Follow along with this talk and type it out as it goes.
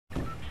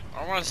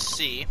I want to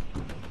see.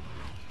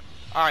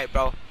 Alright,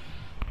 bro.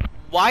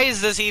 Why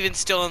is this even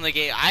still in the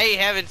game? I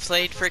haven't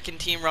played freaking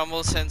Team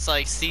Rumble since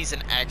like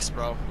Season X,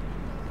 bro.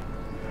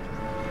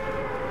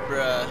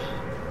 Bruh.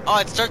 Oh,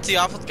 it starts you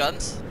off with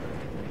guns?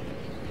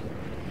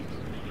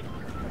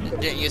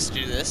 Didn't used to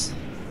do this.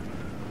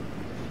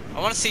 I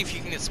want to see if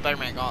you can get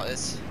Spider-Man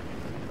Gauntlets.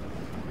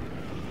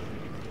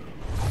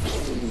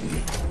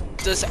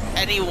 Does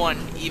anyone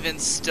even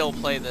still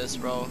play this,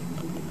 bro?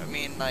 I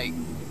mean, like,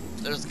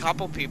 there's a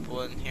couple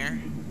people in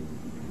here.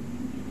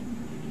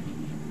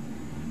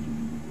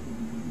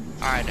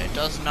 Alright, it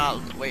does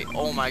not. Wait,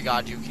 oh my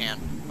god, you can.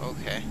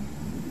 Okay.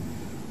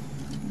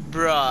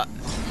 Bruh.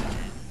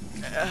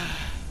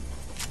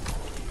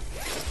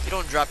 You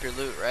don't drop your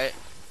loot, right?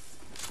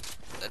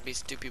 That'd be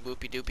stupid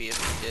whoopie doopie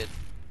if you did.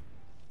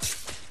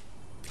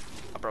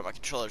 Oh, bro, my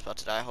controller's about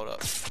to die. Hold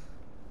up.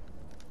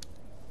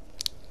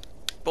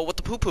 But what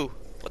the poo poo?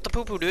 What the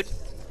poo poo, dude?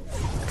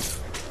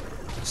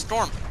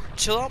 Storm,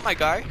 chill out, my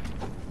guy.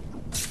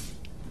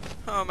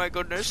 Oh my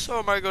goodness,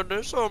 oh my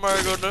goodness, oh my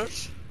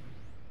goodness.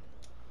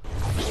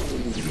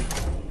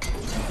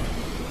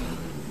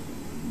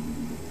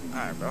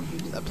 Alright, bro.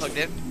 Is that plugged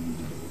in?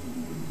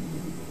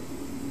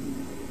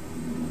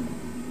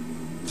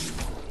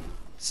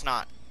 It's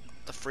not.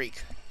 The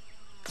freak.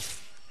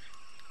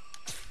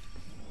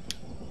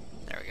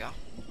 There we go.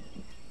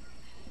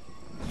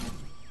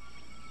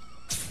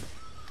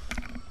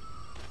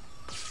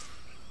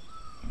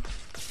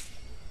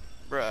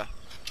 Bruh.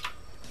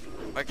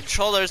 My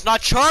controller is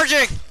not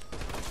charging!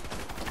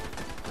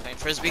 Playing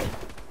Frisbee?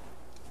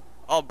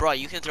 Oh, bro,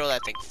 you can throw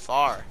that thing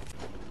far.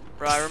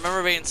 Bro, I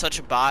remember being such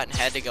a bot and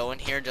had to go in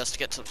here just to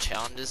get some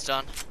challenges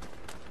done.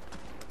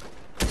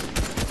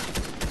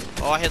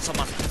 Oh, I hit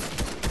someone.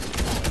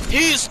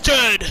 He's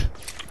dead!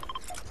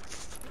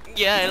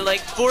 Yeah,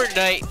 like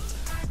Fortnite.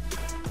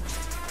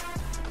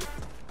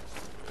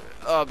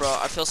 Oh, bro,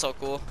 I feel so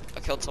cool.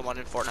 I killed someone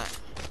in Fortnite.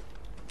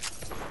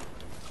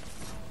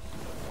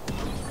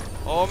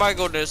 Oh my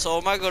goodness, oh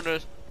my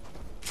goodness.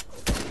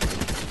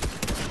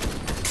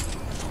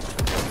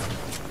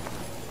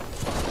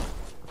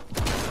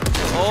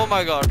 Oh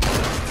my god.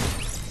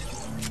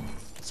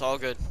 It's all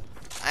good.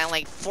 I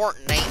like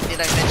Fortnite. Did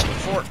I mention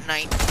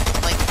Fortnite? I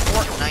like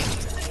Fortnite.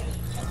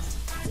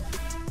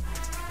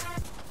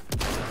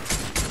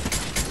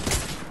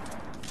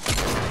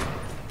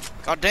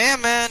 God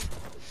damn, man.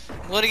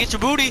 I'm gonna get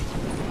your booty.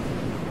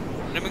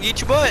 Let me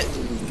get your butt.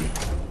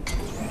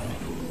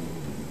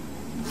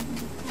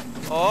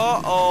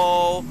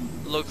 Uh-oh.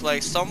 Look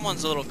like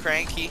someone's a little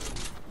cranky.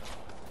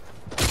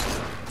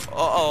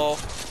 Uh-oh.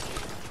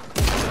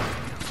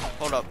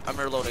 Hold up. I'm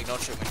reloading. Don't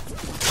shoot me.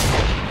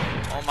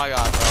 Oh my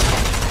god,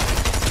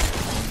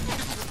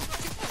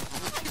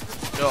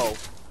 bro. No.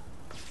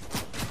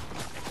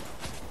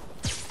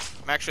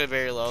 I'm actually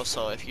very low,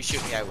 so if you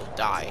shoot me, I will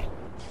die.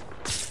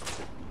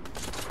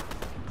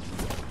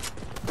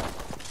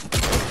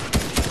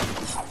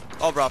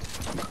 Oh, bro.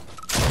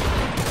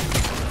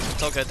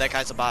 It's all good. That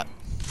guy's a bot.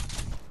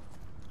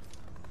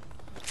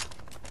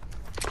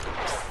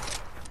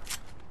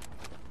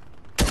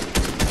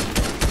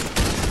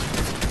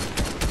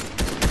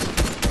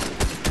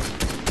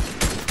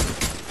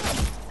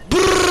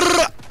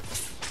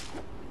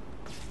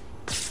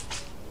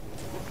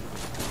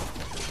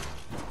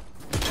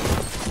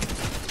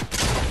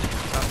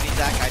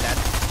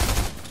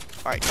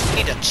 Alright, you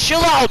need to chill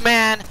out,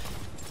 man!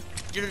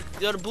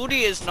 Your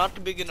booty is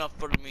not big enough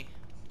for me.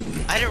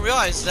 I didn't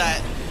realize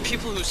that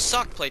people who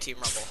suck play Team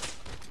Rumble.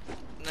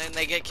 And then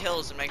they get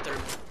kills and make their...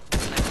 and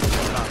they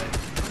feel about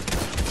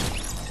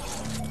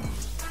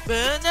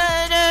it.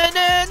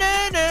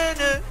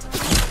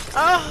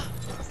 Ah!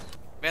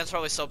 Man's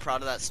probably so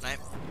proud of that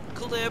snipe.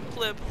 Clip.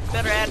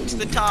 Better add it to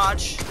the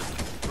Taj.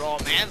 Bro,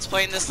 man's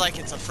playing this like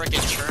it's a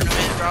freaking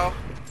tournament, bro.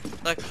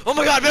 Like, oh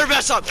my god, better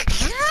mess up!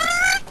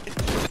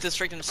 With this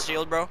freaking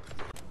shield, bro.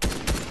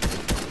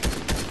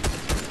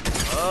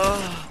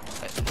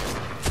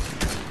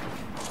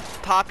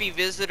 Poppy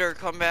visitor,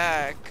 come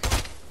back.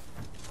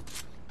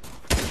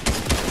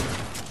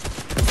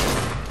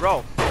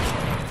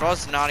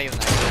 Bro's not even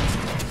that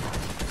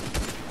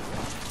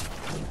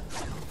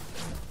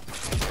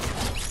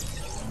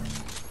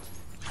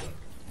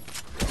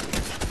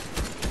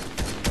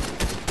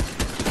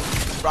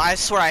good. Bro, I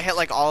swear I hit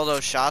like all of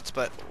those shots,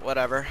 but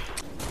whatever.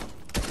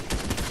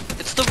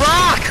 It's the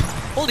Rock!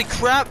 Holy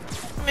crap,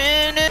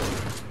 man!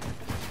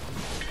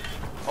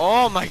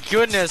 Oh my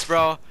goodness,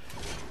 bro.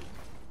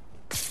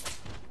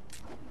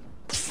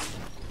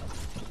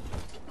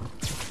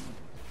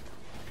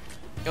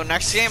 Yo,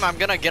 next game I'm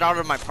gonna get out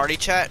of my party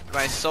chat,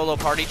 my solo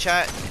party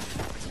chat.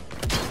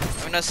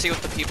 I'm gonna see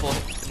what the people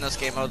in this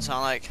game mode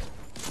sound like.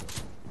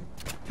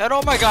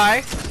 Hello, my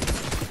guy.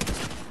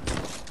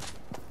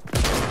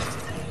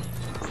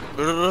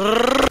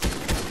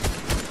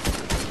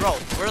 Bro,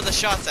 where are the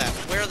shots at?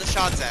 Where are the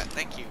shots at?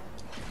 Thank you.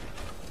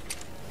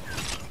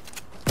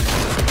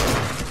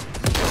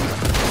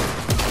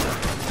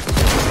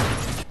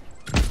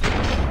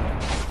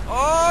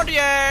 Oh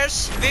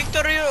yes,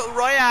 victory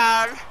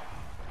royale.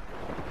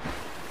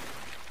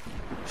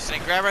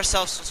 And grab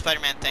ourselves some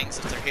Spider-Man things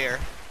if they're here.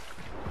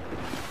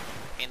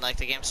 I mean, like,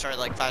 the game started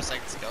like 5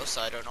 seconds ago,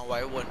 so I don't know why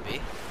it wouldn't be.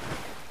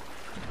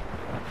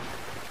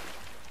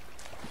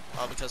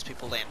 Well, because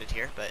people landed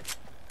here, but...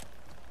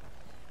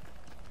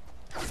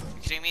 Are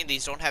you kidding me?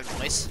 These don't have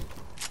noise?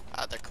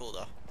 Ah, they're cool,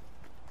 though.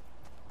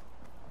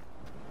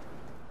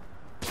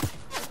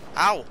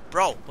 Ow,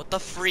 bro, what the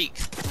freak?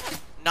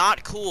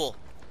 Not cool.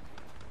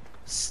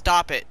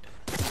 Stop it.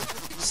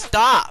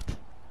 Stop!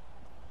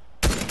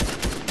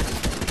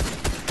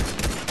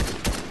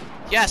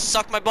 Yes,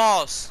 suck my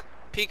balls.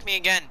 Peek me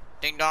again,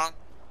 ding dong.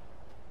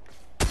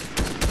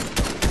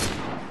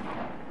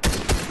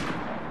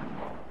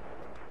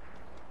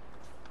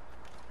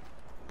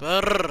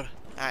 Brrr.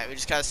 Alright, we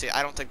just gotta see.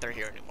 I don't think they're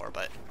here anymore,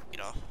 but, you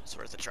know, it's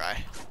worth a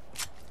try.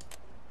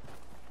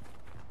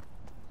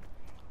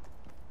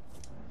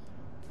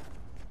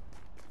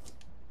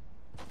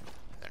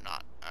 They're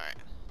not. Alright.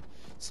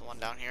 Is the one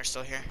down here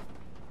still here?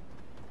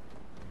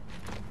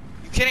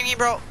 You kidding me,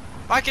 bro?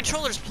 My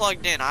controller's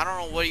plugged in. I don't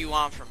know what you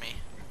want from me.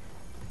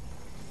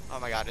 Oh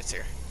my god, it's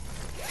here.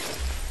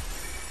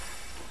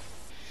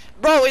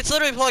 Bro, it's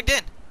literally plugged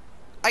in.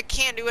 I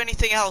can't do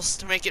anything else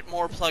to make it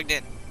more plugged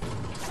in.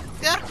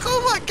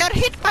 Yarkova got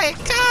hit by a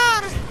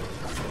car!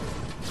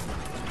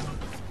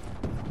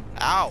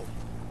 Ow.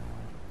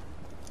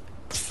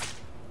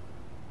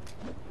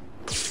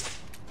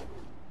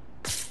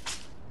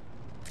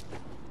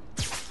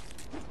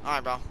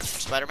 Alright, bro.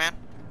 Spider-Man?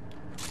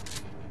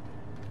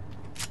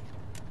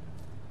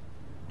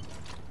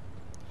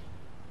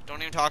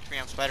 Don't even talk to me,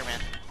 I'm Spider-Man.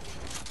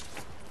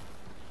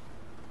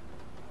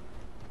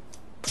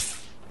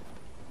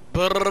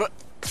 Brrr.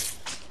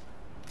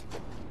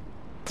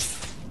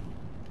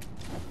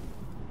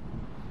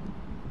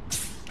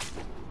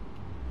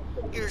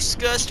 You're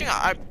disgusting.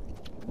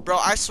 Bro,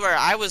 I swear,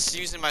 I was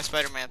using my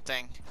Spider-Man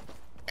thing.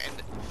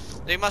 And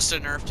they must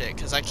have nerfed it,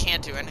 because I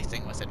can't do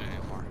anything with it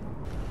anymore.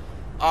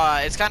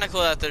 It's kind of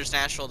cool that there's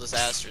natural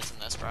disasters in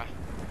this, bro.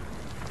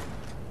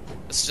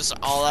 It's just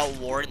all-out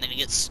war, and then you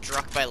get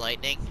struck by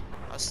lightning.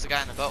 Oh, this is the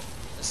guy in the boat.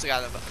 This is the guy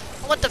in the boat.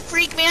 What the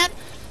freak, man?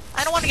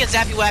 I don't want to get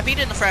zappy-wappy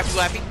in the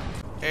frappy-wappy.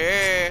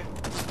 Hey.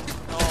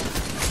 No.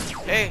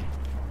 Hey.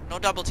 No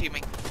double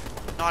teaming.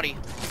 Naughty.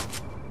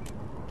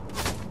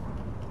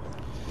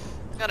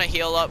 I'm gonna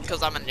heal up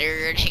because I'm a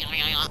nerd.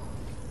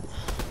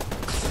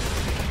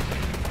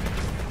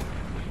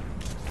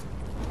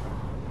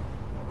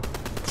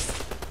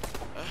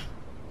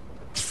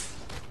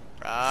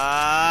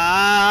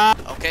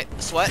 Okay,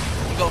 sweat.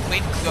 You go,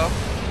 queen. You go.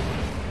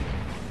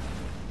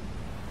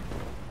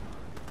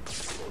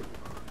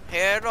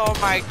 Hello,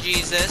 my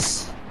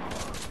Jesus.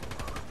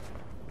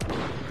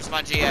 Where's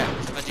my G at?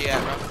 Where's my G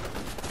at, bro?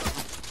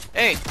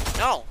 Hey,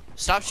 no.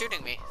 Stop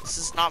shooting me. This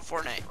is not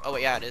Fortnite. Oh,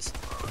 wait, yeah, it is.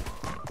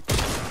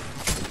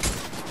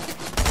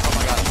 Oh,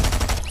 my God.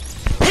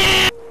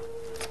 Hey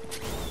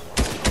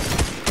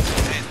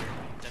there,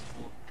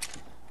 Deadpool.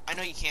 I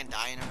know you can't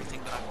die and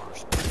everything, but I'm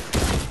worse.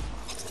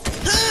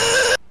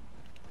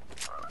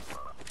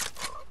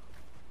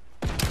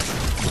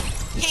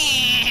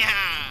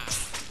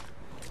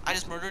 I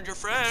just murdered your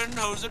friend.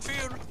 How does it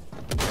feel?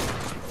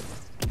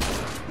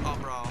 Oh,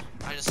 bro.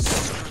 I just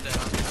screwed that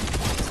up.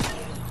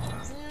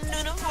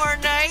 No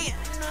Fortnite.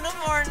 No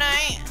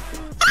Fortnite.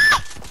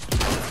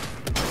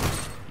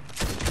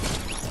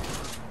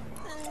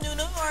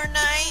 No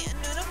Fortnite.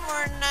 No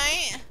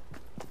Fortnite.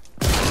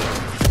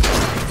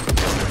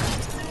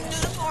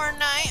 No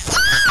Fortnite.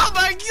 Oh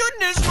my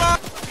goodness, bro.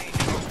 Hey,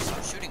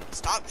 stop shooting me.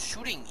 Stop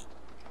shooting me.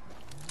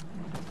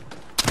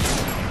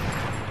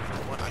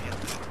 What I hit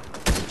that?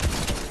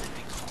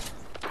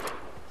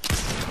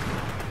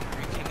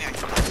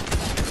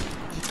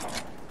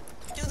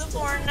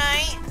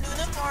 Fortnite, do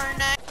the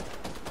Fortnite.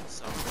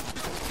 So,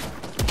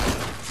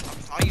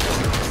 how you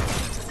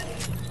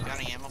doing? Got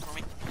any ammo for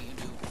me? Oh, you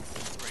do.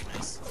 That's very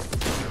nice.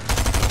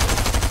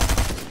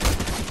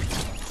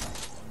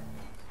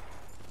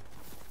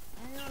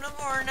 Do the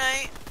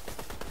Fortnite.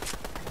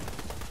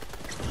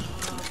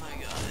 Oh my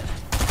god.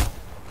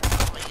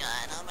 Oh my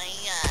god. Oh my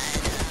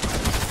god.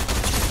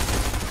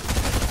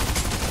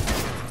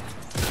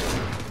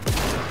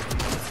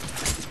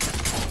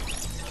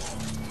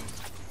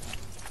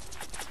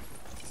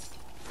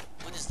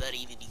 That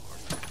even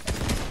work?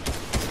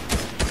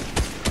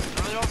 I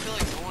really don't feel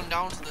like going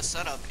down to the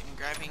setup and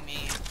grabbing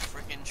me a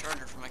freaking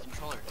charger for my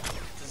controller,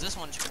 because this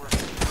one should work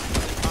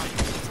fine.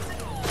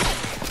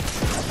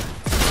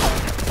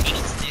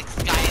 86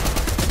 guys.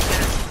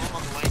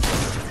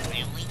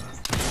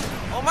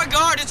 Oh my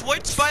god, it's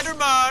White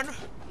Spider-Man!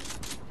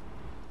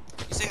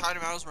 You say hi to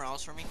Miles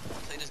Morales for me? I'll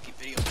play this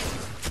video. I'm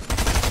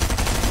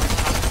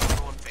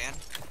the #1 fan.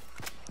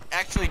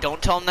 Actually,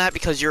 don't tell him that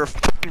because you're a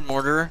fucking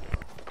murderer.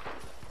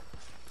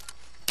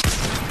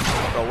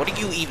 Bro, what are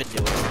you even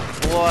doing?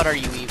 What are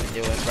you even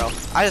doing, bro?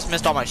 I just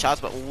missed all my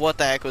shots, but what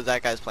the heck was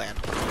that guy's plan?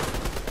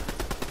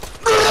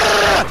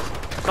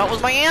 That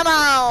was my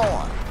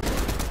ammo!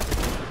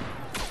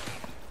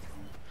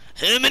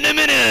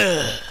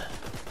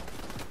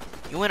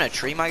 You in a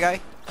tree, my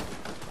guy?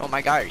 Oh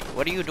my god,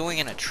 what are you doing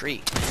in a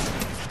tree?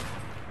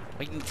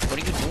 What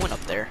are you doing up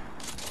there?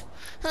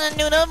 Do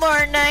the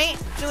Fortnite.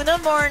 Do the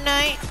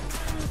Fortnite.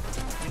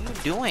 What are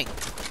you doing?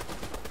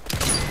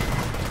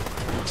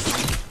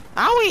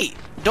 Owie!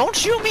 Don't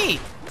shoot me!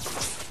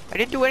 I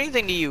didn't do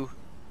anything to you.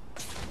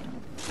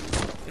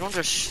 You don't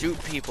just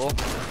shoot people.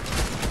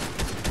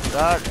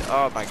 God,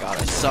 oh my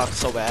god, I suck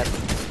so bad.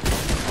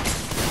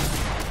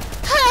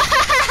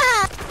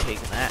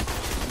 Taking that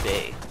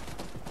day.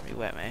 Pretty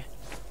wet, May.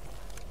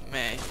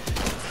 May.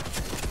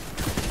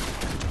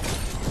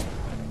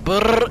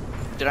 Brrr.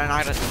 Did I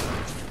not?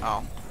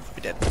 Oh,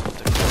 we did.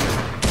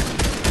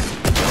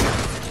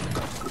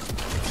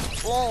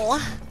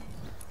 Oh.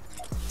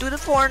 Do the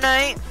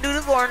Fortnite. Do the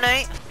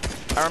Fortnite.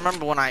 I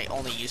remember when I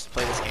only used to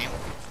play this game.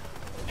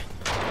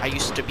 I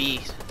used to be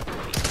these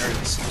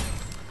nerds.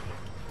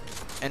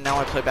 And now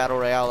I play Battle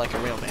Royale like a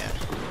real man.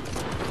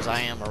 Because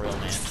I am a real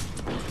man.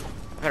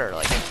 I better,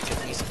 like,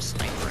 give me some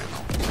sniper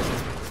ammo.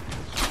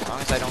 As long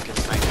as I don't get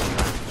sniped.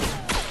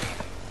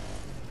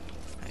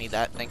 I need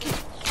that, thank you.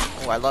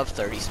 Oh, I love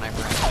 30 sniper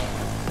ammo.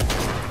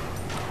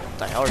 What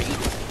the hell are you doing?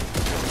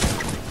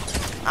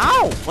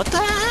 Ow! What the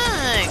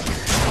heck?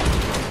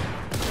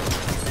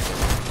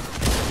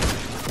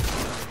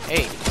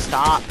 Hey,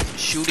 stop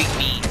shooting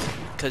me.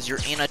 Because you're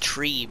in a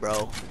tree,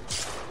 bro.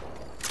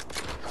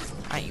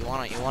 Alright, you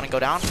wanna go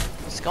down?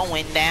 It's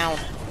going down.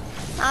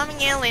 I'm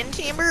yelling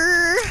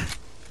timber.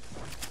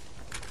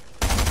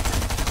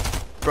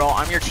 Bro,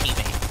 I'm your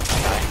teammate.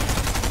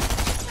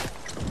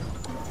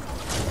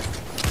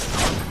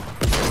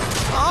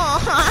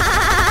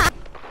 Oh.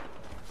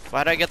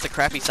 Why'd I get the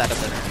crappy side of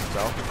the nerf,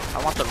 bro?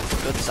 I want the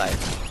good side.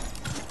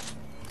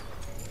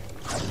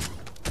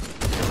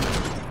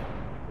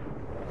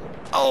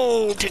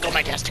 Oh, tickle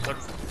my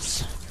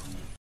testicles.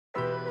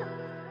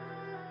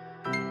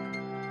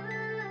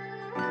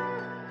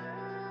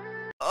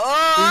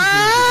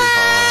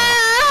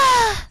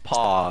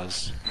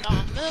 Pause.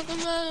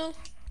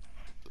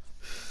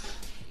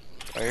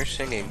 Oh, your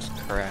singing's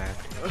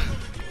cracked.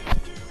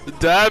 The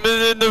diamond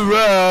in the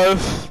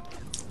rough.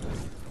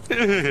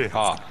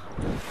 Ha.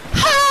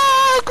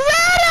 Oh,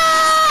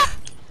 Greta!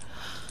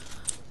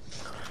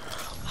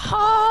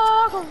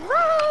 Oh,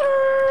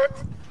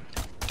 Greta!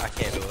 I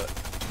can't do it.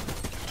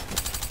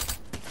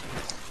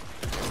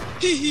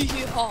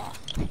 Hee-haw.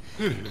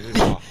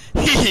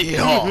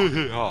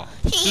 Hee-haw.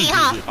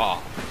 Hee-haw.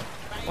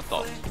 What the?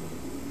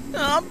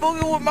 I'm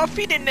boogieing with my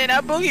feet and then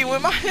I boogie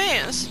with my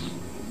hands.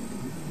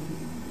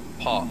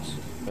 Pause.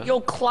 Yo,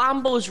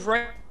 Clombo's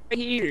right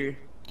here.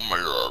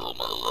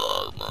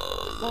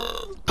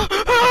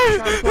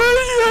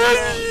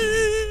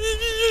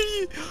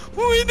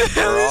 What the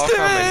hell We're is all coming,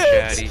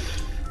 that? Chatty.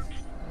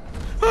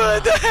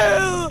 What the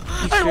hell?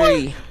 He's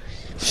free.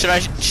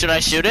 Should I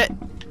shoot it?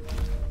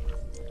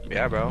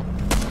 Yeah, bro.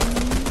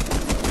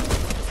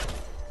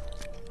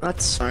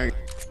 That's smart.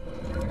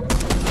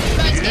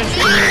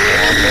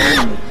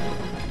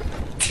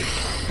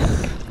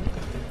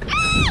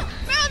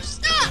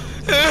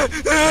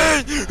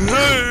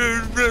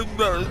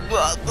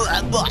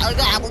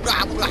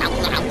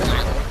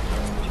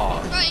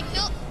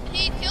 Pause.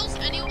 He kills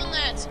anyone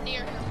that's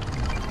near him.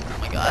 Oh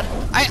my god.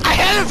 I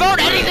haven't found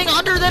anything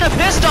other than a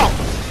pistol!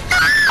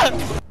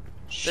 Ah!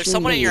 There's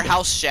someone in your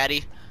house,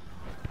 Shaddy.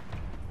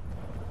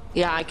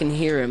 Yeah, I can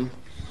hear him.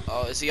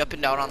 Oh, is he up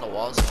and down on the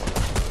walls?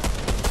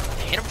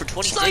 I hit him for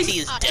 26. He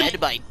is dead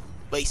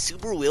by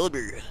Super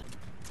Wilbur.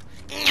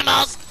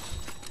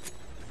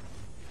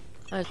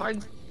 I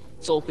hard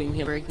soaping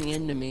him breaking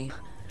into me.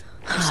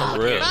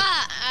 Really?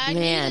 I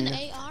Man,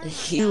 need an AR.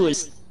 he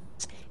was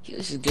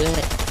good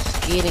at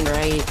skating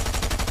right.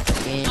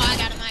 And Oh, I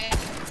got him. I got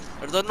him.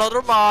 There's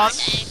another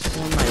moss.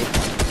 oh my,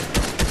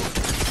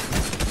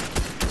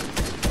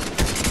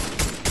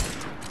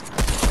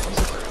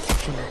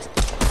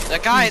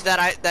 That guy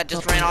that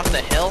just ran off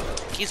the hill,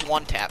 he's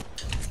one tap.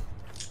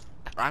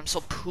 I'm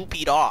so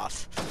poopied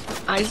off.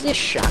 I just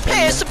shot him.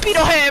 Hey, it's a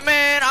pedo head,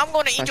 man. I'm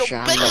gonna I eat your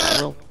shot him.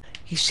 Bro.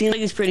 He seems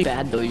like he's pretty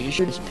bad though. You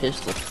should just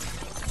pistol.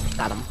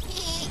 Got him.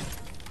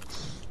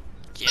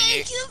 Yeah.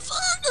 Thank you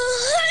for the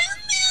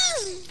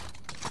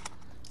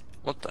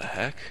What the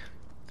heck?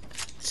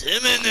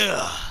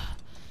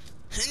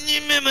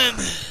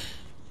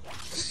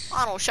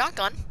 Auto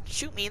shotgun,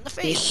 shoot me in the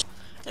face.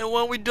 And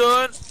when we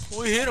done,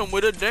 we hit him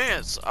with a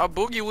dance. I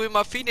boogie with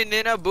my feet and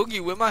then I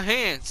boogie with my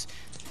hands.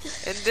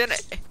 And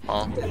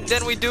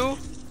then we do,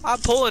 I'm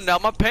pulling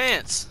down my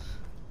pants.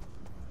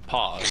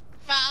 Pause.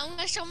 Bro, I'm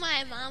gonna show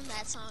my mom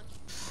that song.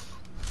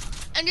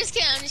 I'm just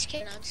kidding. I'm just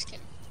kidding. I'm just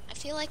kidding. I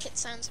feel like it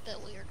sounds a bit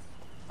weird.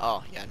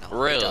 Oh yeah, no.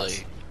 It Really?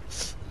 does.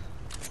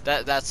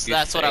 You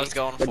That's what I was think?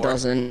 going for. It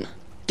doesn't.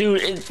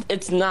 Dude,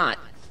 it's not.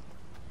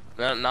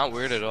 Not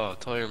weird at all.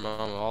 Tell your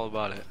mom all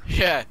about it.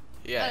 Yeah,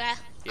 Okay. yeah.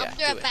 I'll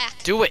be right back.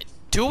 Do it.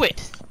 Do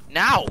it.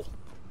 Now.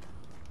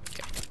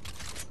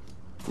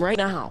 Right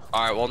now.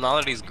 Alright, well now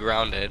that he's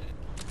grounded.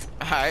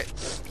 Alright.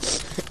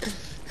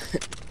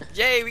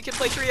 Yay, we can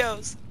play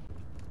trios.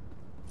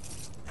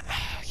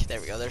 Okay,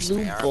 there we go. There's some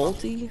Blue AR.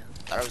 Bolty?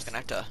 Thought I was gonna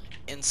have to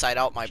inside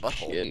out my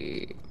butthole.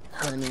 Shit.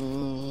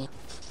 Honey.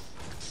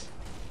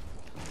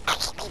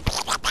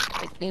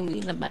 Give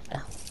me the back.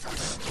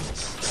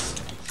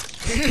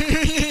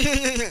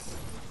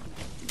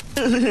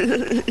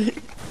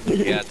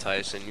 Yeah,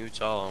 Tyson, you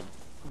tell him.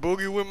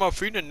 Boogie with my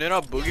feet and then I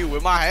boogie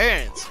with my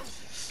hands.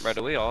 Right,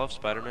 do we all have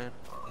Spider-Man?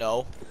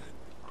 No.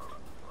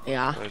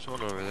 Yeah. There's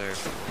one over there.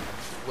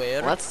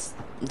 Where? Well, that's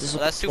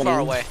That's too far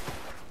away.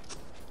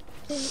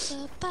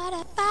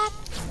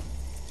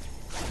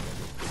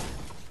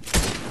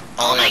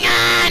 Oh my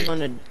god!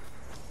 God!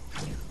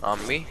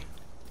 On me?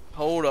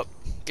 Hold up.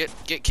 Get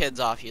kids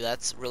off you.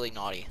 That's really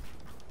naughty.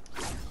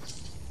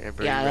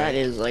 Yeah, that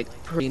is like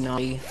pretty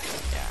naughty.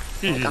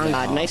 Oh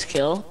god, nice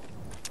kill.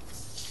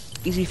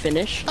 Easy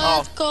finish.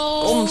 Let's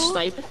go.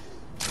 Snipe.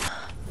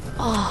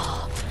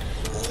 Oh.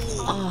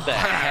 What the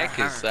heck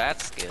is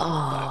that skill? Oh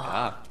my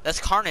god. That's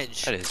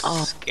Carnage. That is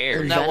Oh,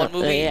 scary. That one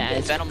movie, yeah,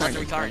 it's Venom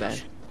Mercury Carnage, my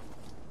Carnage.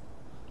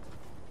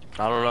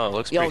 I don't know, it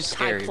looks Yo, pretty Ty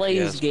scary. if you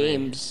plays ask me.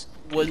 games.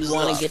 Was You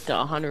want to get to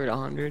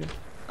 100?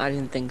 I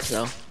didn't think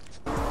so.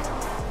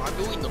 I'm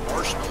doing the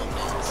marshmallow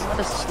dance. Put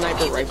a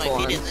sniper rifle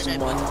on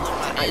someone.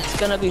 It's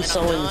gonna be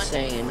so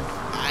insane.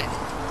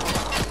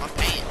 My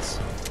pants.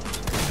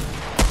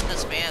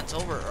 This man's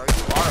over, or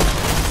you are my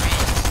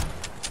pants.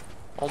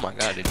 Oh my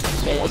god, did you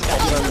Man, it's got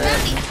Oh, you on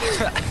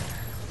there.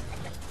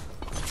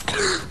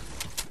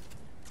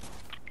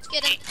 Let's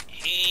get him.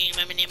 Hey,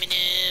 mama,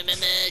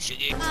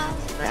 sugar.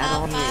 Right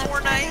on me.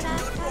 Fortnite,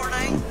 doing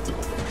Fortnite.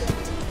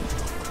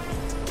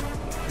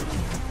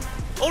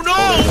 Oh no!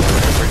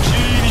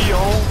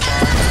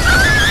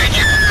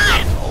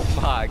 Oh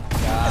my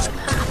god.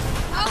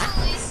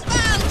 Holy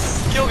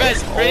smokes! Yo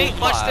guys, ready?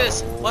 Oh Watch my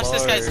this. Watch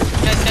this, guys. lord.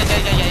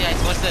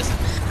 Guys. Watch this.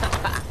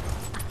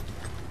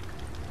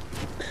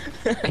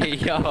 Hey,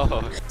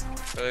 yo.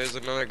 There's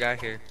another guy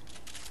here.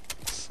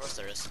 Of course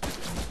there is.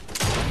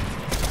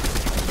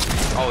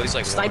 Oh, he's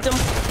like Sniped him.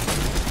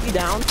 He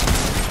down.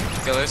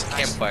 Yo, there's a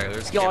campfire.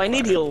 There's a Yo, I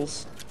need campfire.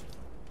 heals.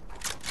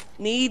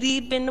 Knee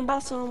deep in the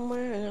bottom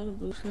somewhere.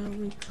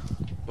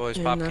 Boys,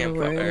 pop Where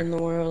campfire. in the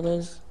world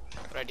is?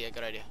 Good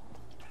idea.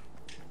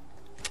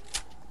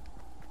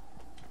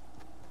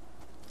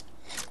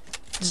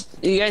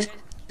 You guys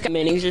got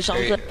minis or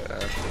something? Look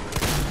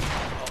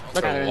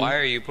at Bro, it. why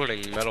are you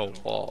putting metal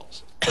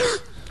walls?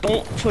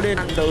 Don't put it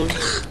on those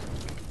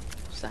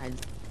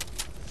sides.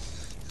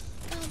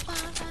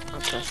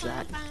 I'll trust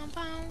that.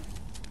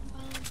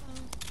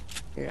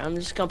 Here, I'm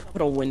just gonna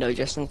put a window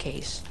just in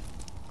case.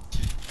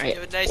 Alright.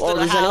 You have a nice Well,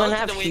 little does anyone house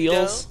have with a window.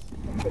 heals?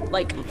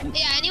 Like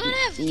Yeah, anyone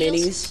have heals?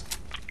 minis?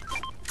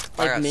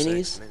 I Like got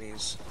minis? 6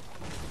 minis.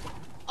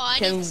 Oh, I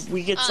Can need...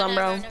 we get oh, some,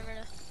 never, bro?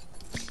 never.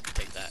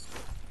 Take that.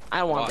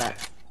 I want Why?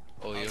 that.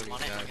 Oh, you You don't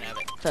want it? even You can have have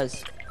it. it.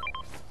 Cause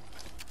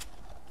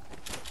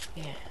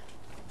yeah.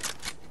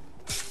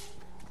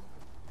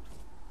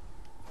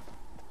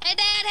 Hey,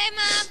 Dad. Hey,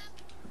 Mom.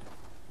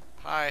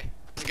 Hi.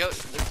 Go.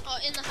 Oh,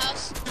 in the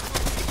house.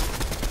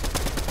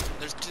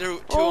 There's two on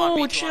me. Oh,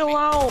 Two on chill me.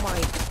 out, my.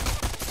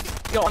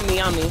 Yo, on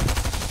me.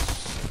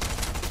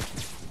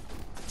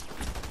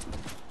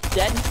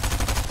 Dead?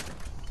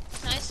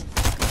 Nice.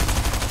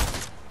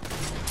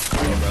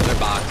 Oh, bro, they're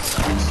bots.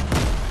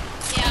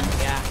 Yeah.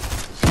 Yeah.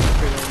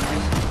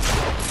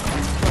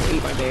 I'll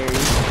eat my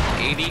berries.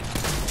 80.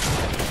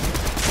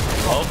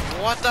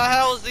 What the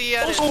hell is the No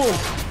edit?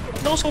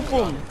 scope! No scope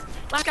room!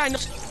 That guy no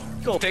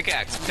go.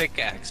 Pickaxe.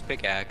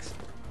 Pickaxe.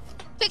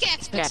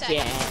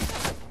 Yeah.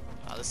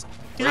 Oh, this.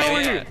 He's Where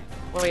over you here. at?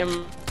 Wait,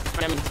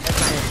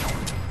 that's not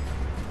him.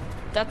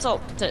 That's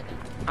all to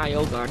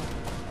IO guard.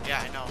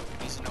 Yeah, I know.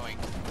 He's annoying.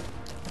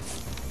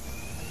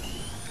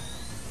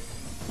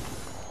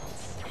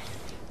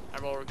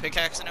 Alright, we're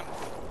pickaxing him.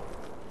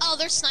 Oh,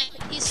 they're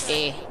sniping. He's Eh.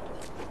 He's Yeah,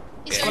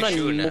 I'm he's gonna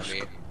shooting at move.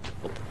 me.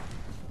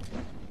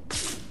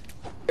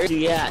 Where's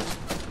he at?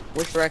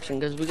 Which direction?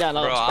 Because we got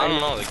all Bro, I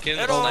don't know. The kid's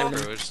a Hello.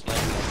 sniper was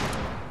sniping.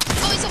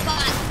 Oh, he's a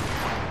bot.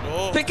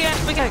 Whoa.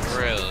 Pickaxe!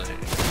 Really?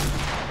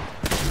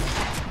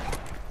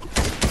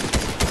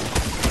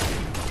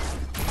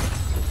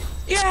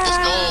 Yeah! Let's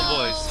go,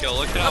 boys. Yo,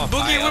 look at how I high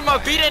boogie with up my I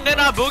feet am. and then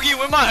I boogie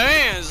with my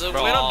hands.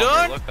 Bro, When I'm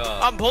done, look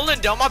up. I'm pulling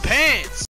down my pants.